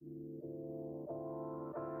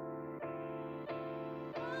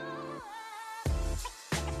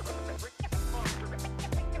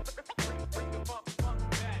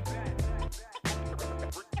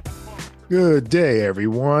Good day,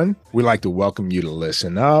 everyone. We'd like to welcome you to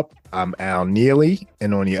Listen Up. I'm Al Neely,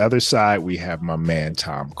 and on the other side, we have my man,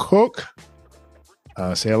 Tom Cook.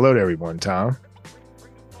 Say hello to everyone, Tom.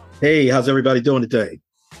 Hey, how's everybody doing today?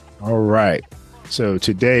 All right. So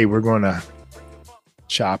today we're going to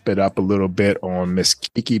chop it up a little bit on Miss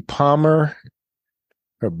Keke Palmer,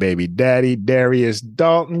 her baby daddy, Darius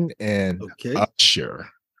Dalton, and Usher,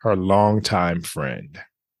 her longtime friend.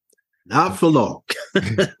 Not for long.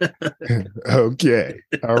 Okay.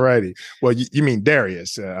 All righty. Well, you mean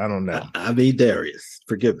Darius. I don't know. I mean Darius.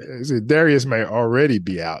 Forgive me. Darius may already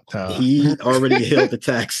be out, Tom. He already hailed the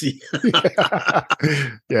taxi.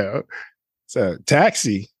 Yeah. So,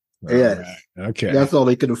 taxi. Yes. Right. Okay. That's all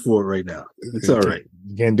they can afford right now. It's all right.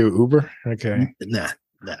 You can't do Uber? Okay. Nah.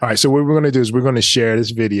 All right. So, what we're going to do is we're going to share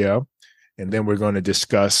this video, and then we're going to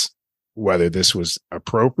discuss whether this was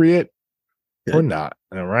appropriate or not.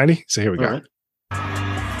 All righty. So, here we go. Right.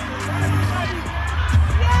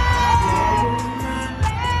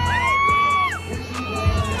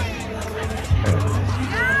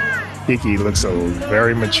 Keke looks so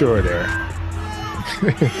very mature there.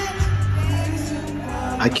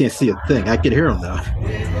 I can't see a thing. I can hear him though.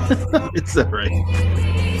 It's all right.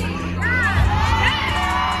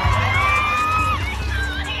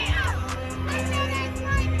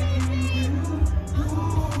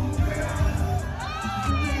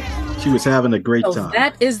 She was having a great time.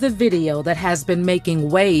 That is the video that has been making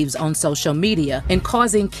waves on social media and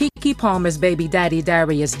causing Keke Palmer's baby daddy,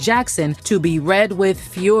 Darius Jackson, to be red with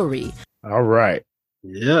fury. All right.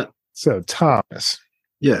 Yeah. So, Thomas.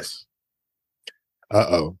 Yes.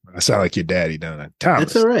 Uh-oh. I sound like your daddy, don't I?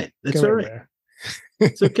 Thomas. That's all right. That's all right.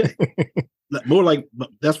 It's okay. More like,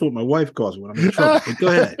 that's what my wife calls me when I'm in trouble. But go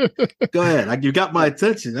ahead. Go ahead. You got my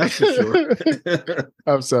attention. That's for sure.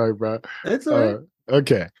 I'm sorry, bro. That's all right.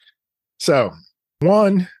 Okay. So,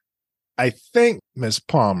 one, I think Miss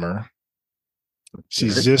Palmer,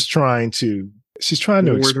 she's just trying to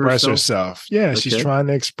express herself. Yeah, okay. She's trying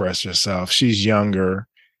to express herself. She's younger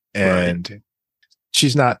and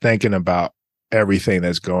she's not thinking about everything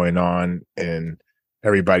that's going on in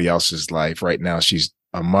everybody else's life right now. She's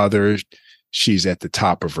a mother. She's at the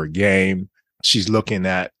top of her game. She's looking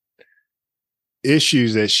at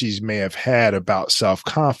issues that she may have had about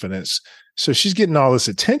self-confidence. So she's getting all this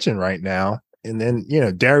attention right now. And then,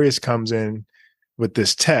 Darius comes in with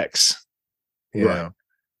this text, you know.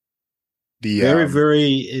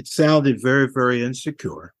 It sounded very, very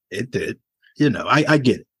insecure. It did. I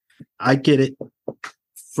get it. I get it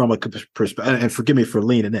from a perspective, and forgive me for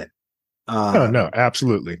leaning in. No,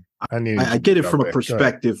 absolutely. I get it from a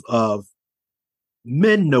perspective of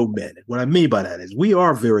men know men. What I mean by that is we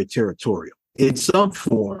are very territorial. In some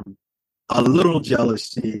form, a little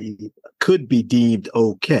jealousy could be deemed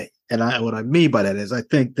okay. And what I mean by that is I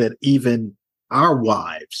think that even our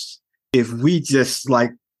wives, if we just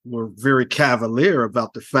were very cavalier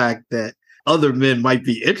about the fact that other men might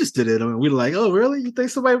be interested in them, and we're like, oh, really? You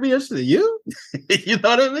think somebody would be interested in you? You know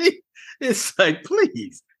what I mean? It's like,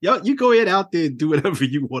 please, you go ahead out there and do whatever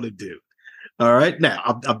you want to do. All right.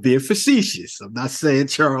 Now, I'm being facetious. I'm not saying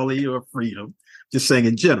Charlie or Freedom, just saying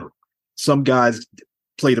in general. Some guys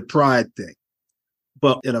play the pride thing.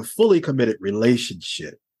 But in a fully committed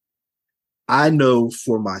relationship, I know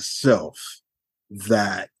for myself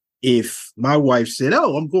that if my wife said,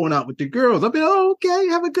 oh, I'm going out with the girls, I'd be, oh, okay,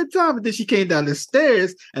 have a good time. And then she came down the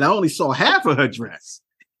stairs and I only saw half of her dress.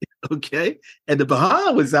 Okay. And the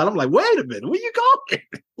behind was out. I'm like, wait a minute, where you going?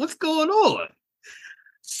 What's going on?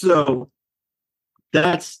 So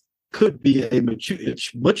could be a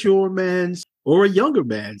mature man's or a younger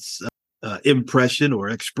man's impression or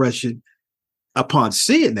expression upon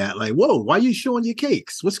seeing that, like, whoa, why are you showing your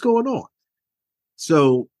cakes? What's going on?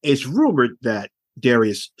 So it's rumored that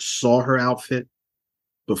Darius saw her outfit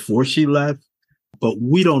before she left, but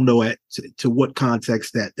we don't know to what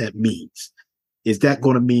context that means. Is that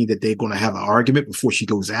going to mean that they're going to have an argument before she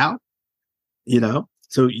goes out?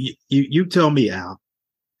 So you tell me, Al,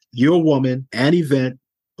 your woman, an event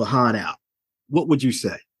behind out. What would you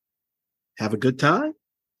say? Have a good time?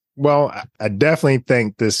 Well, I definitely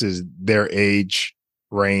think this is their age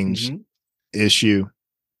range issue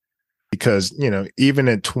because, even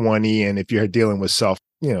at 20, and if you're dealing with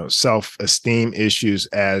self-esteem issues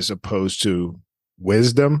as opposed to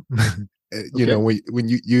wisdom, when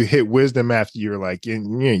you hit wisdom after you're like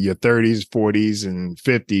in your 30s, 40s, and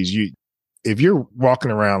 50s, if you're walking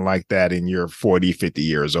around like that and you're 40, 50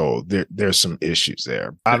 years old, there's some issues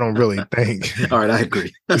there. I don't really think. All right, I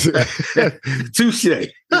agree. Touche.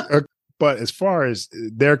 But as far as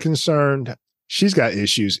they're concerned, she's got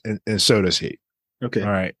issues and so does he. Okay. All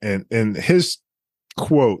right. And his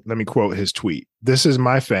let me quote his tweet. "This is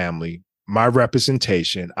my family, my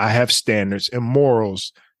representation. I have standards and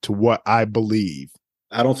morals to what I believe."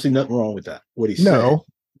 I don't see nothing wrong with that. What he said.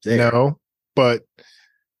 There. No, but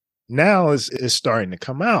now it's starting to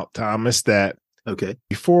come out, Thomas, that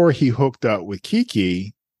before he hooked up with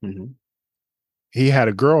Keke, he had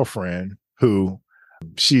a girlfriend who,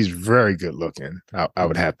 she's very good looking, I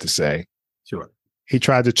would have to say. Sure. He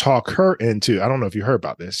tried to talk her into, I don't know if you heard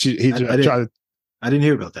about this. I didn't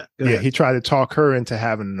hear about that. Go ahead. He tried to talk her into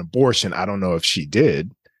having an abortion. I don't know if she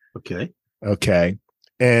did. Okay.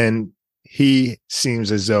 And he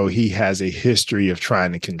seems as though he has a history of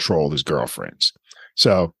trying to control his girlfriends.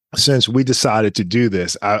 So since we decided to do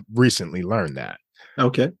this, I recently learned that.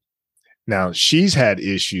 Okay. Now, she's had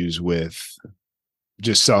issues with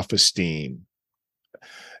just self-esteem.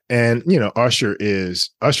 And, Usher's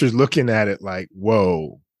looking at it like,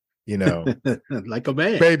 whoa, like a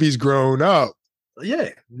man. Baby's grown up. Yeah.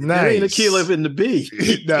 Nice. There ain't Aquila in the B.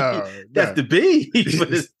 That's the B.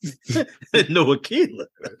 But no Aquila.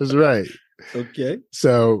 That's right. Okay.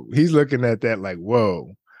 So he's looking at that like,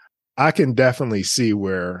 whoa. I can definitely see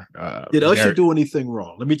where. Did Usher do anything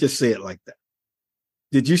wrong? Let me just say it like that.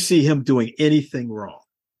 Did you see him doing anything wrong?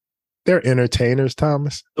 They're entertainers,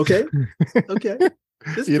 Thomas. Okay.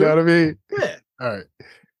 You know what I mean? Yeah. All right.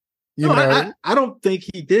 I don't think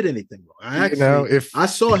he did anything wrong. I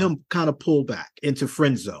saw him kind of pull back into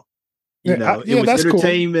friend zone. It was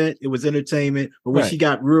entertainment. Cool. It was entertainment. But when she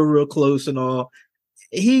got real close and all,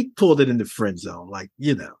 he pulled it into friend zone. Like,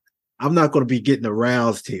 I'm not going to be getting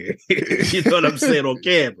aroused here. You know what I'm saying, on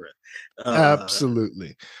camera.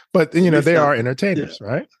 Absolutely. But, they are entertainers,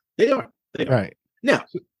 right? They are. Right. Now,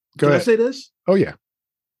 can I say this? Oh, yeah.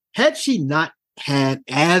 Had she not had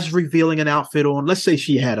as revealing an outfit on, let's say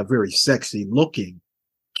she had a very sexy looking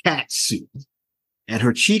cat suit and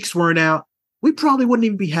her cheeks weren't out, we probably wouldn't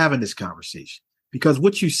even be having this conversation, because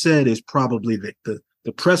what you said is probably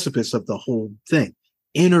the precipice of the whole thing.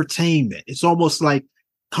 Entertainment. It's almost like,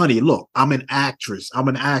 honey, look, I'm an actress. I'm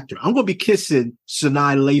an actor. I'm going to be kissing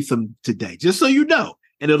Sanaa Latham today, just so you know.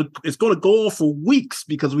 And it's going to go on for weeks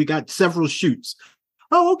because we got several shoots.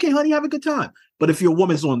 Oh, okay, honey, have a good time. But if your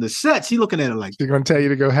woman's on the set, she's looking at it like, she's going to tell you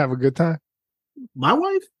to go have a good time? My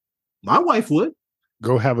wife would.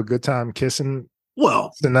 Go have a good time kissing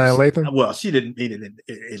Sanaa Latham? Well, she didn't mean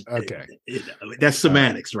it. Okay. That's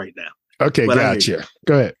semantics right now. Okay, but gotcha.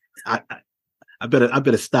 Go ahead. I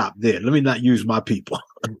better stop there. Let me not use my people.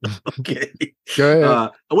 Okay. Go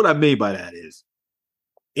ahead. What I mean by that is,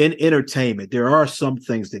 in entertainment, there are some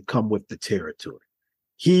things that come with the territory.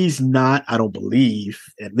 He's not, I don't believe,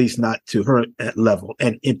 at least not to her level,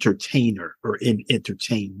 an entertainer or in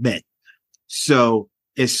entertainment. So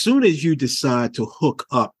as soon as you decide to hook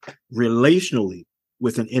up relationally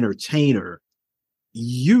with an entertainer,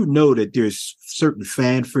 you know that there's certain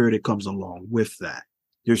fanfare that comes along with that.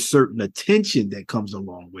 There's certain attention that comes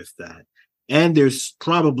along with that. And there's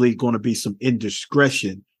probably going to be some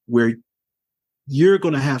indiscretion where you're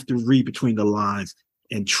going to have to read between the lines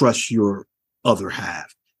and trust your other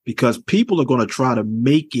half, because people are going to try to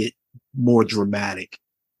make it more dramatic.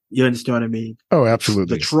 You understand what I mean? Oh,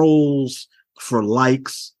 absolutely. The trolls for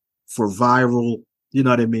likes, for viral, you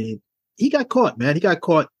know what I mean? He got caught, man. He got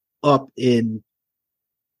caught up in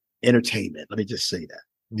entertainment. Let me just say that.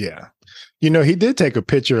 Yeah. He did take a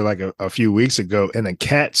picture like a few weeks ago in a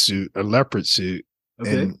cat suit, a leopard suit,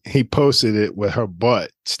 and he posted it with her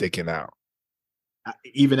butt sticking out.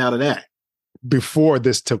 Even out of that? Before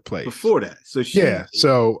this took place. Before that.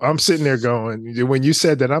 So I'm sitting there going, when you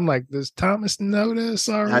said that, I'm like, does Thomas know this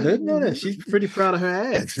already? I didn't know that. She's pretty proud of her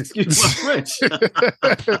ass. Excuse my French.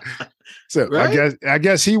 So right? I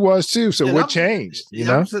guess he was too. So what changed?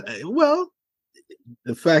 Well,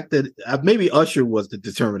 the fact that maybe Usher was the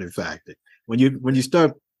determining factor. When you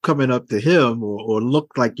start coming up to him or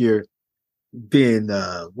look like you're being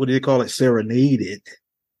what do they call it, serenaded,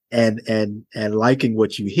 and liking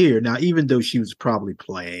what you hear. Now, even though she was probably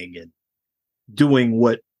playing and doing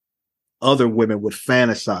what other women would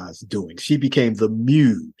fantasize doing, she became the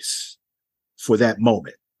muse for that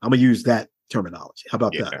moment. I'm gonna use that terminology. How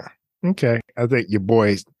about that? Okay. I think your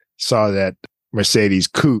boy saw that Mercedes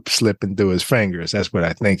coupe slipping through his fingers. That's what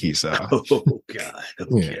I think he saw. Oh God.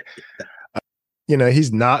 Okay. Yeah.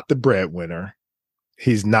 He's not the breadwinner.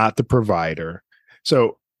 He's not the provider.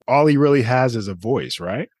 So all he really has is a voice,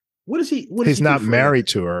 right? He's not married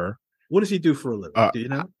to her. What does he do for a living? Do you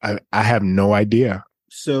know? I have no idea.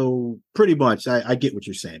 So pretty much I get what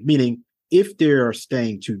you're saying. Meaning, if they're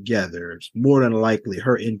staying together, it's more than likely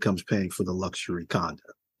her income's paying for the luxury condo.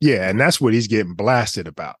 Yeah, and that's what he's getting blasted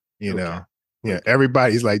about, you know. Yeah,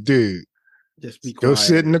 everybody's like, dude, Just be quiet. Go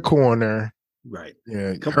sit in the corner. Right.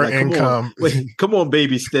 Yeah. Her income. Wait, come on,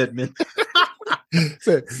 baby Stedman.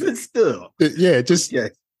 Sit still. Yeah. Just. Yeah.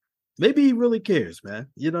 Maybe he really cares, man.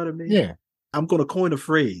 You know what I mean? Yeah. I'm going to coin a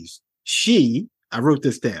phrase. I wrote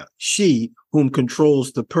this down. She whom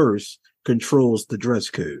controls the purse controls the dress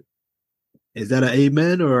code. Is that an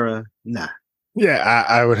amen or a nah? Yeah,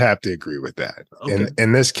 I would have to agree with that. Okay.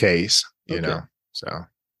 In this case, you know, so.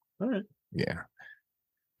 All right. Yeah.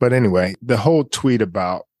 But anyway, the whole tweet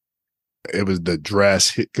about it was the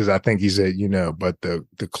dress, because I think he said, you know, but the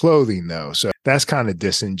clothing though. So that's kind of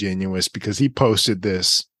disingenuous because he posted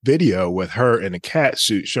this video with her in a cat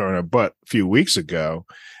suit showing her butt a few weeks ago.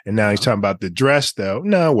 And now he's talking about the dress though.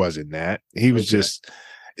 No, it wasn't that. He was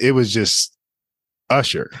it was just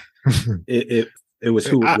Usher. It was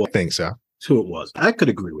who it was. I think so. It's who it was. I could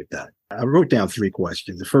agree with that. I wrote down 3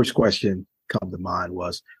 questions. The first question come to mind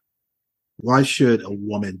was, why should a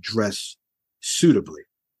woman dress suitably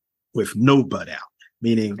with no butt out?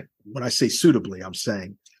 Meaning, when I say suitably, I'm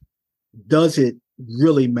saying, does it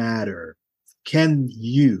really matter? Can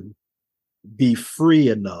you be free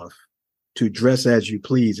enough to dress as you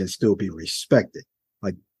please and still be respected?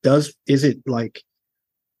 Like, is it like,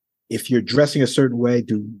 if you're dressing a certain way,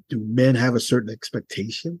 do men have a certain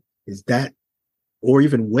expectation? Is that, or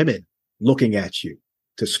even women looking at you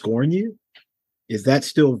to scorn you? Is that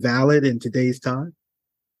still valid in today's time?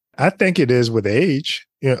 I think it is with age.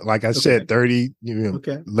 You know, like I said, 30,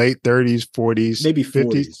 late 30s, 40s, maybe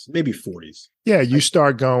 50s. 40s, maybe 40s. Yeah, you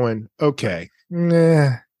start going, okay,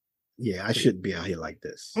 nah. Yeah, I shouldn't be out here like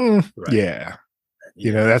this. Right. Yeah.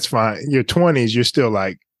 You know, that's fine. Your 20s, you're still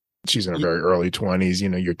like, she's in her very early 20s. You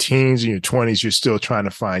know, your teens and your 20s, you're still trying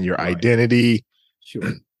to find your identity.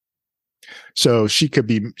 Sure. So she could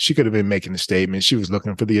have been making a statement. She was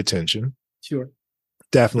looking for the attention. Sure.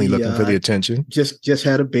 Definitely looking for the attention. Just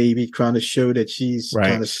had a baby, trying to show that she's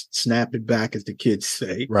kind of snapping back, as the kids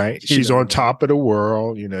say. Right. She's on top of the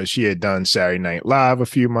world. You know, she had done Saturday Night Live a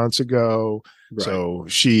few months ago. Right. So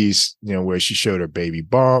she's, you know, where she showed her baby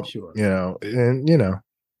bump, you know, and, you know.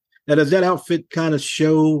 Now, does that outfit kind of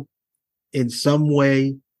show in some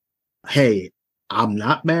way, hey, I'm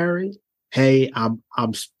not married. Hey,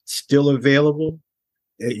 I'm still available.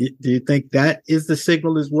 Do you think that is the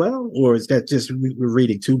signal as well? Or is that just we're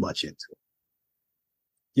reading too much into it?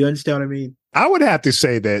 You understand what I mean? I would have to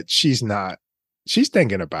say that she's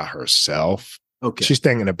thinking about herself. Okay. She's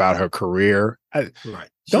thinking about her career. Right.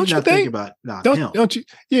 Don't you think? Don't you?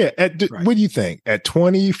 Yeah. What do you think? At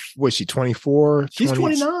 20, was she 24? She's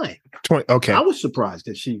 29. 20. Okay. I was surprised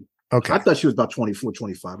that she. Okay. I thought she was about 24,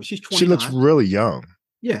 25, but she's 29. She looks really young.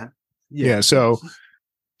 Yeah. So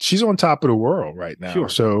she's on top of the world right now. Sure.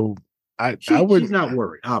 So she's not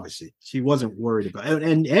worried. Obviously, she wasn't worried about it.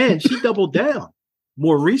 And she doubled down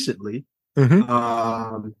more recently.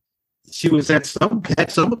 Mm-hmm. She was at some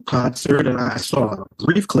concert, and I saw a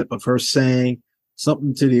brief clip of her saying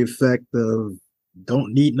something to the effect of,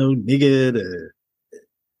 "Don't need no nigga to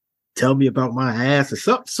tell me about my ass,"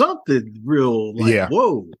 or something real like,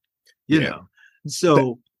 whoa, you know.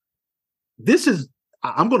 So this is,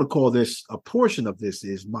 I'm going to call this, a portion of this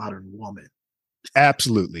is modern woman.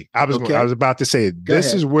 Absolutely. I was about to say,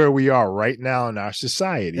 this is where we are right now in our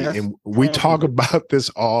society. And we talk about this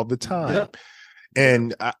all the time. Yep.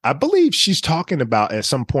 And I believe she's talking about, at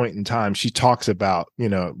some point in time, she talks about, you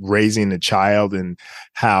know, raising a child and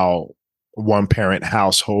how one parent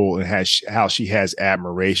household, and how she has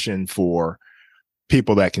admiration for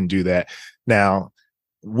people that can do that. Now,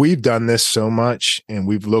 we've done this so much, and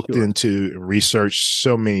we've looked into researched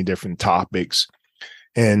so many different topics,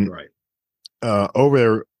 and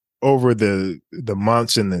over the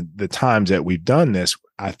months and the times that we've done this,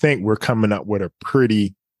 I think we're coming up with a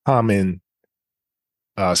pretty common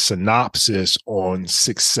synopsis on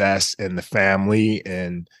success in the family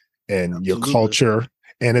and your culture.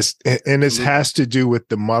 And it has to do with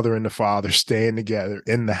the mother and the father staying together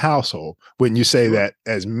in the household. Wouldn't you say that,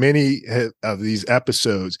 as many of these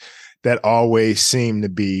episodes, that always seem to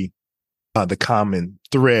be the common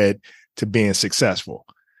thread to being successful,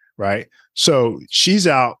 right? So she's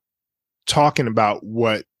out talking about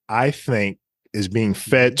what I think is being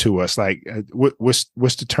fed to us. Like, what's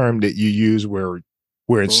the term that you use where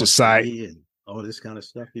we're in society and all this kind of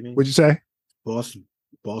stuff? You mean? What'd you say? Boss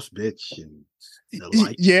bitch and the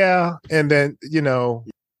like. Yeah. And then, you know,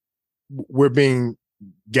 we're being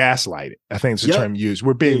gaslighted. I think it's the term used.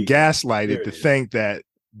 We're being gaslighted to think that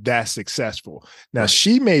that's successful. Now,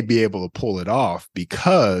 she may be able to pull it off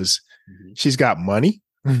because she's got money.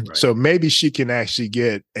 So maybe she can actually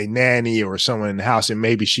get a nanny or someone in the house, and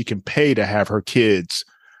maybe she can pay to have her kids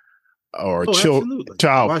or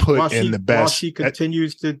child put in the best. While she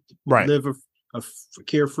continues to live a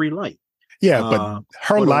carefree life. Yeah, but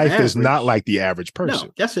her life is not like the average person.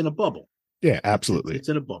 No, that's in a bubble. Yeah, absolutely. It's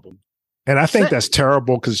in a bubble. And I think that's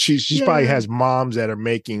terrible because she probably has moms that are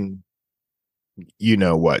making,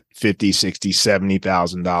 $50,000, $60,000,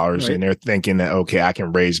 $70,000, and they're thinking that, okay, I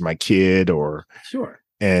can raise my kid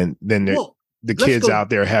and then the kids out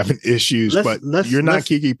there having issues, but you're not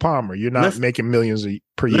Keke Palmer. You're not making millions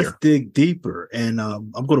per year. Let's dig deeper. And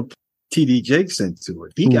I'm going to put TD Jakes into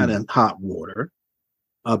it. He got in hot water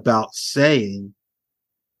about saying,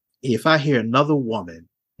 if I hear another woman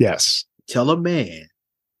tell a man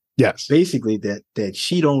basically that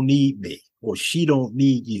she don't need me, or she don't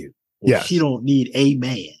need you, or she don't need a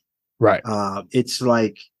man. Right. It's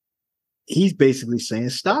like he's basically saying,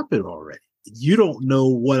 stop it already. You don't know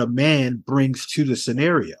what a man brings to the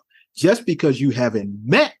scenario. Just because you haven't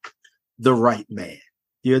met the right man,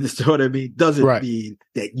 you understand what I mean? Doesn't mean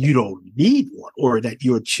that you don't need one, or that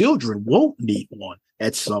your children won't need one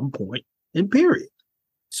at some point in period.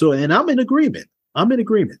 So, and I'm in agreement.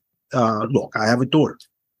 Look, I have a daughter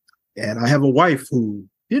and I have a wife who,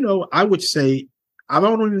 I would say, I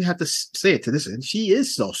don't even have to say it to this end. She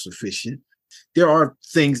is self-sufficient. There are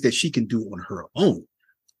things that she can do on her own.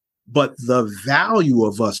 But the value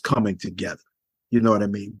of us coming together, you know what I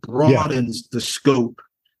mean, broadens the scope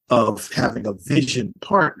of having a vision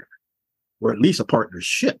partner, or at least a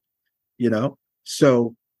partnership,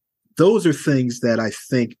 So those are things that I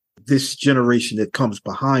think this generation that comes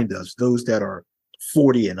behind us, those that are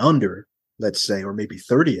 40 and under, let's say, or maybe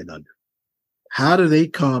 30 and under, how do they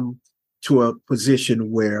come to a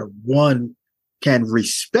position where one can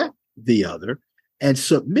respect the other? And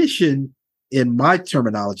submission, in my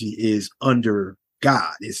terminology, is under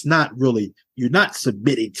God. It's not really, you're not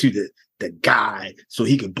submitting to the guy so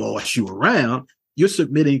he can boss you around. You're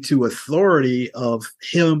submitting to authority of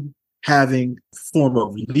him having a form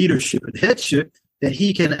of leadership and headship that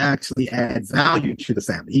he can actually add value to the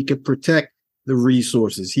family. He can protect the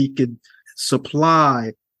resources. He can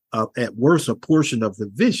supply, at worst, a portion of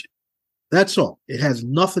the vision. That's all. It has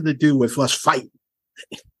nothing to do with us fighting.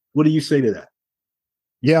 What do you say to that?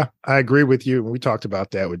 Yeah, I agree with you. We talked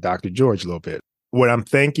about that with Dr. George a little bit. What I'm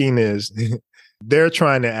thinking is they're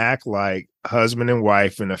trying to act like husband and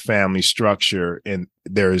wife in a family structure, and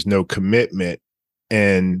there is no commitment.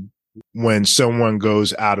 And when someone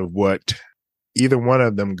goes out of either one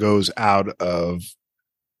of them goes out of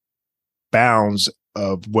bounds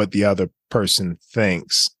of what the other person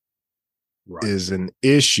thinks is an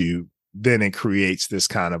issue, then it creates this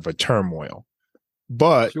kind of a turmoil.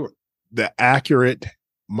 But the accurate,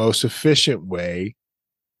 most efficient way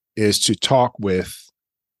is to talk with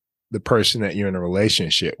the person that you're in a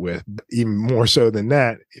relationship with. Even more so than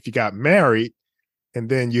that, if you got married and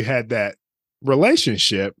then you had that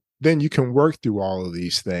relationship, then you can work through all of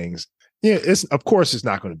these things. Yeah, of course it's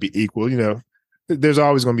not going to be equal. There's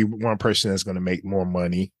always going to be one person that's going to make more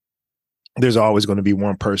money. There's always going to be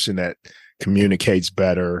one person that communicates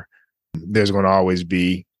better. There's going to always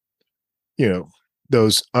be,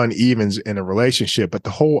 those unevens in a relationship. But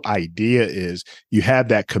the whole idea is you have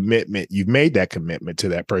that commitment. You've made that commitment to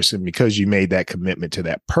that person. Because you made that commitment to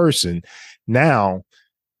that person, now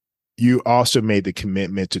you also made the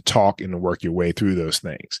commitment to talk and to work your way through those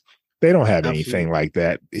things. They don't have anything like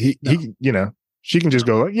that. He, she can just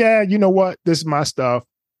go, yeah, you know what? This is my stuff.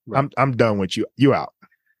 Right. I'm done with you. You out.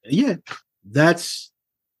 Yeah. That's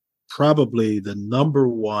probably the number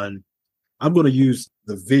one. I'm going to use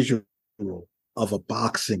the visual of a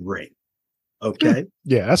boxing ring. Okay.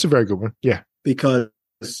 Yeah, that's a very good one. Yeah. Because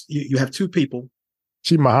you have two people.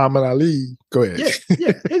 She Muhammad Ali. Go ahead.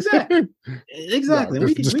 Yeah, exactly. Exactly. No,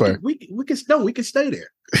 we can stay there.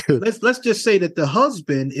 Let's just say that the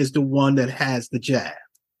husband is the one that has the jab.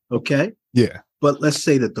 Okay. Yeah. But let's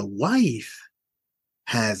say that the wife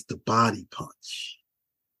has the body punch.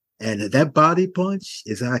 And that body punch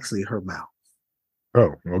is actually her mouth.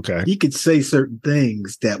 Oh, okay. He could say certain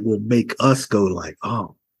things that will make us go like,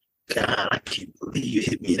 oh, God, I can't believe you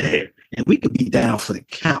hit me there. And we could be down for the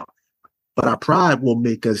count. But our pride will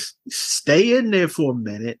make us stay in there for a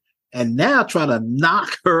minute and now try to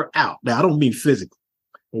knock her out. Now, I don't mean physically.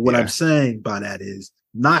 But what I'm saying by that is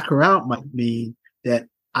knock her out might mean that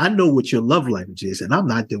I know what your love language is and I'm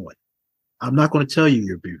not doing it. I'm not going to tell you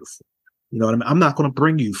you're beautiful. You know what I mean? I'm not going to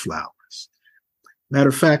bring you flowers. Matter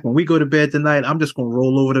of fact, when we go to bed tonight, I'm just going to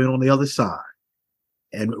roll over there on the other side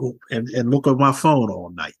and look at my phone all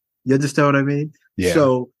night. You understand what I mean? Yeah.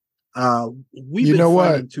 So we've been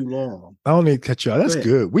fighting too long. I don't need to cut you out. That's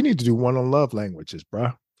good. We need to do one on love languages,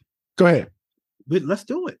 bro. Go ahead. Let's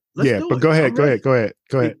do it. Go ahead. Go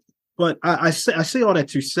ahead. But I say all that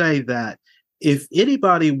to say that if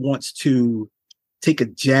anybody wants to take a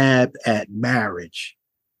jab at marriage,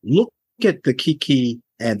 look at the Keke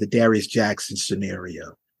and the Darius Jackson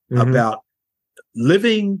scenario about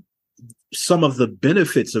living some of the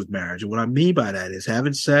benefits of marriage. And what I mean by that is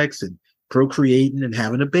having sex and procreating and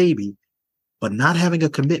having a baby, but not having a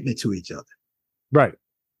commitment to each other. Right.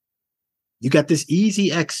 You got this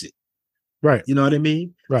easy exit. Right. You know what I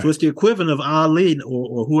mean? Right. So it's the equivalent of Ali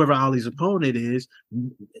or whoever Ali's opponent is.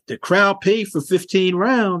 The crowd paid for 15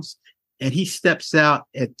 rounds and he steps out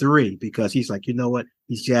at 3 because he's like, you know what?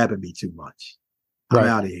 He's jabbing me too much. I'm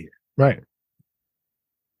out of here. Right.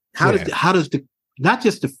 How does the not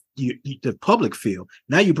just the public feel?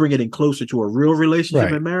 Now you bring it in closer to a real relationship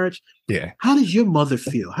and marriage. Yeah. How does your mother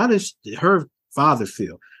feel? How does her father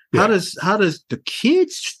feel? How does the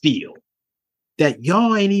kids feel that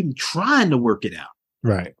y'all ain't even trying to work it out?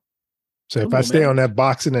 Right. So if I stay on that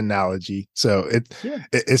boxing analogy, so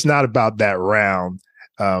it's not about that round.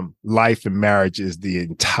 Life and marriage is the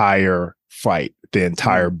entire fight, the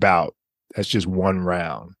entire bout. That's just one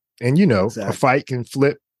round. And a fight can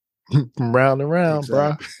flip from round to round,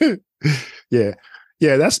 bro. Yeah.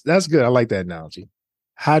 That's good. I like that analogy.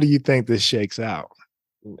 How do you think this shakes out?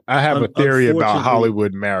 I have a theory about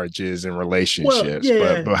Hollywood marriages and relationships,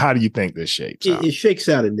 but how do you think this shakes out? It shakes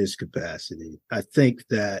out in this capacity. I think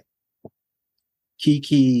that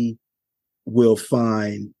Keke will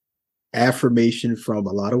find affirmation from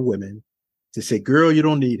a lot of women to say, girl, you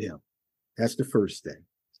don't need him. That's the first thing.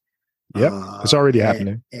 Yep. It's already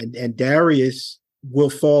happening. And Darius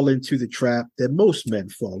will fall into the trap that most men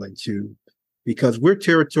fall into because we're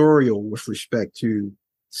territorial with respect to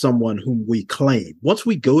someone whom we claim. Once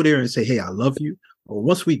we go there and say, hey, I love you, or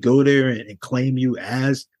once we go there and claim you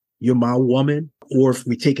as you're my woman, or if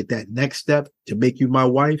we take it that next step to make you my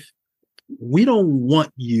wife, we don't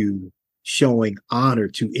want you showing honor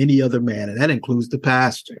to any other man. And that includes the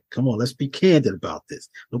pastor. Come on, let's be candid about this.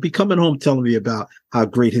 Don't be coming home telling me about how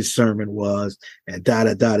great his sermon was and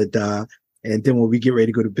da-da-da-da-da. And then when we get ready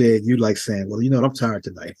to go to bed, you like saying, well, you know what? I'm tired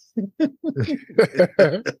tonight.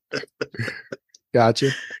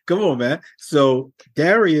 Gotcha. Come on, man. So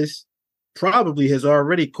Darius probably has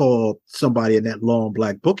already called somebody in that long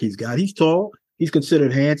black book he's got. He's tall. He's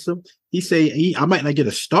considered handsome. I might not get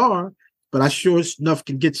a star, but I sure enough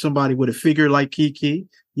can get somebody with a figure like Keke,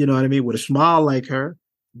 you know what I mean, with a smile like her,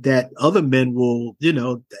 that other men will,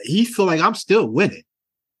 he feel like I'm still winning.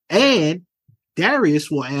 And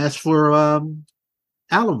Darius will ask for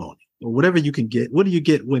alimony or whatever you can get. What do you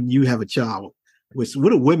get when you have a child? What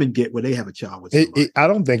do women get when they have a child with somebody? I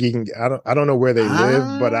don't think he can. I don't know where they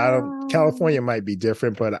live, but California might be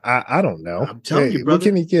different, but I don't know. I'm telling you, brother. What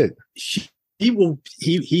can he get? He will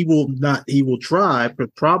try,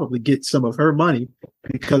 but probably get some of her money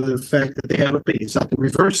because of the fact that they have a baby. It's like the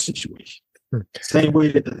reverse situation. Same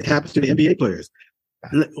way that it happens to the NBA players.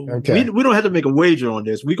 Okay. We don't have to make a wager on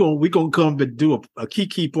this. We're gonna come and do a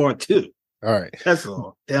Keke part 2. All right. That's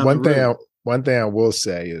all. One thing I will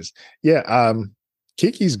say is,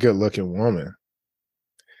 Keke's a good looking woman.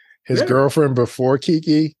 His girlfriend before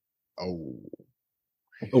Keke,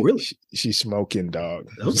 really? She's smoking, dog.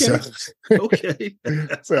 Okay. Okay.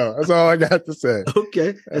 So that's all I got to say.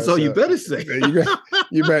 Okay. That's all you better say.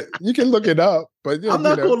 You can look it up, but I'm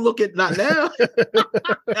not going to look it not now.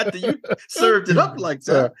 After you served it up like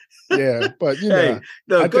that. But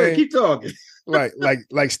go ahead, keep talking.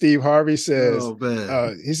 like Steve Harvey says,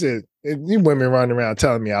 he said, you women running around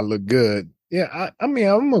telling me I look good. Yeah, I mean,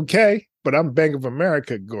 I'm okay, but I'm Bank of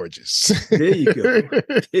America gorgeous. There you go.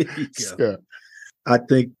 So, I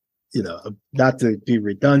think, not to be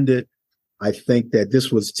redundant, I think that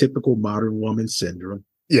this was typical modern woman syndrome.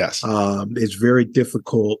 Yes. It's very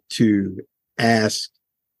difficult to ask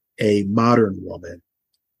a modern woman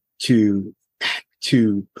to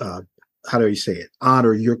how do you say it?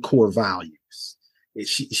 Honor your core values.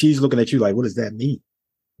 She's looking at you like, what does that mean?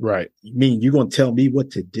 Right. You mean you're going to tell me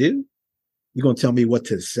what to do? You're going to tell me what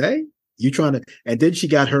to say? And then she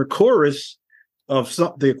got her chorus of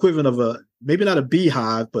the equivalent of maybe not a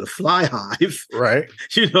beehive, but a fly hive. Right.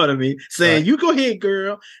 You know what I mean? Saying, You go ahead,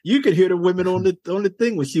 girl. You could hear the women on the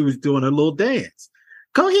thing when she was doing her little dance.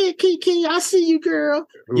 Go ahead, Keke. I see you, girl.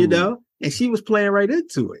 Ooh. And she was playing right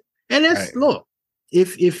into it. And that's look,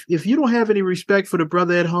 if you don't have any respect for the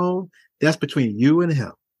brother at home, that's between you and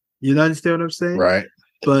him. You understand what I'm saying? Right.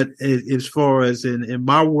 But as far as in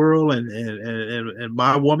my world and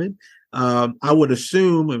my woman, I would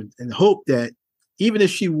assume and hope that even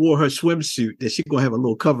if she wore her swimsuit, that she's gonna have a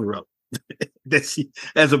little cover up that she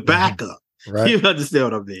as a backup. Right. You understand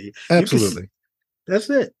what I mean? Absolutely. That's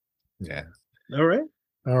it. Yeah. All right.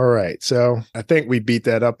 All right. So I think we beat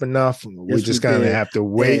that up enough. We're just going to have to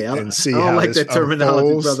wait and see how this unfolds. I don't like that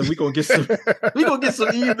terminology, brother. We're going to get some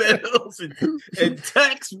emails and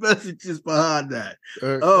text messages behind that.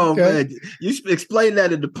 Man. You explain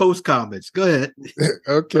that in the post comments. Go ahead.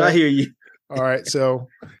 Okay. But I hear you. All right. So,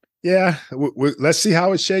 yeah, let's see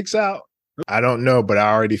how it shakes out. I don't know, but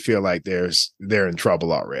I already feel like they're in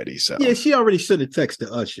trouble already. So yeah, she already should have texted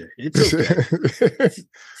Usher. It's okay.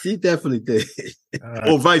 She definitely did,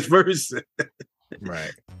 or vice versa.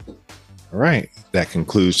 Right. All right. That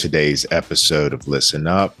concludes today's episode of Listen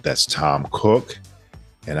Up. That's Tom Cook,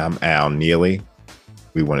 and I'm Al Neely.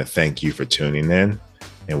 We want to thank you for tuning in,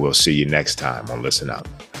 and we'll see you next time on Listen Up.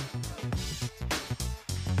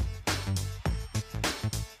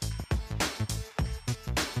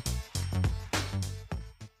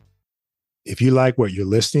 If you like what you're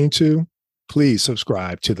listening to, please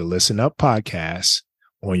subscribe to the Listen Up podcast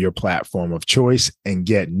on your platform of choice and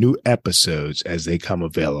get new episodes as they come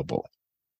available.